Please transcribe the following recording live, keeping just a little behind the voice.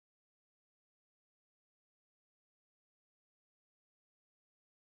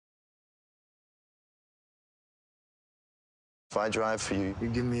If I drive for you, You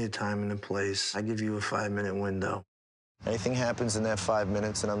give me a time and a place. I give you a 5-minute window. anything happens in that 5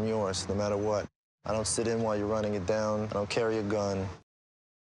 minutes and I'm yours, no matter what. I don't sit in while you're running it down. I don't carry a gun.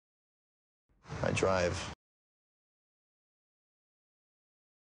 I drive.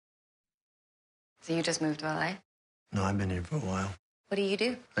 So you just moved to LA? No, I've been here for a while. What do you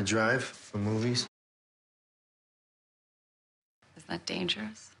do? I drive for movies. Is that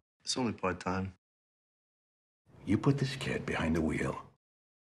dangerous? It's only part-time. You put this kid behind the wheel.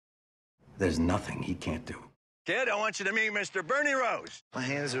 There's nothing he can't do. Kid, I want you to meet Mr. Bernie Rose. My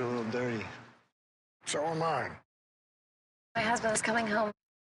hands are a little dirty. So am I. My husband's coming home.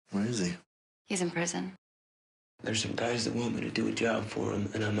 Where is he? He's in prison. There's some guys that want me to do a job for them,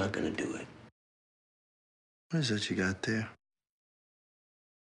 and I'm not gonna do it. What is that you got there?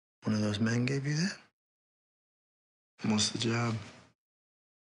 One of those men gave you that? What's the job?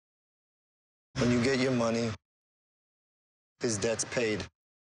 When you get your money, his debt's paid.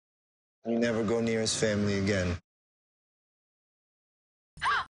 You never go near his family again.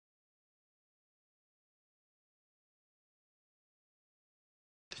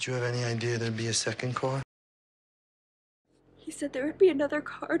 Did you have any idea there'd be a second car? He said there would be another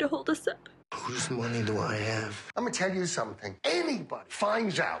car to hold us up. Whose money do I have? I'm gonna tell you something. Anybody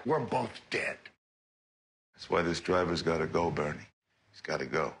finds out, we're both dead. That's why this driver's gotta go, Bernie. He's gotta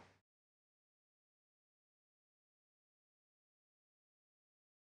go.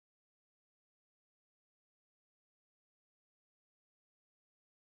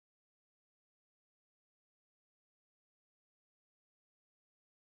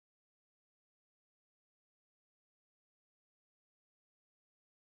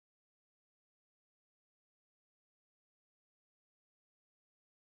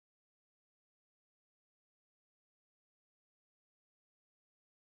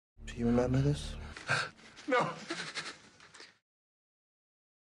 Do you remember this? No.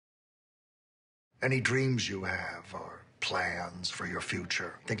 Any dreams you have or plans for your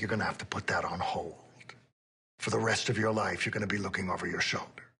future, I think you're gonna have to put that on hold. For the rest of your life, you're gonna be looking over your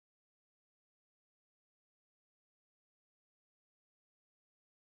shoulder.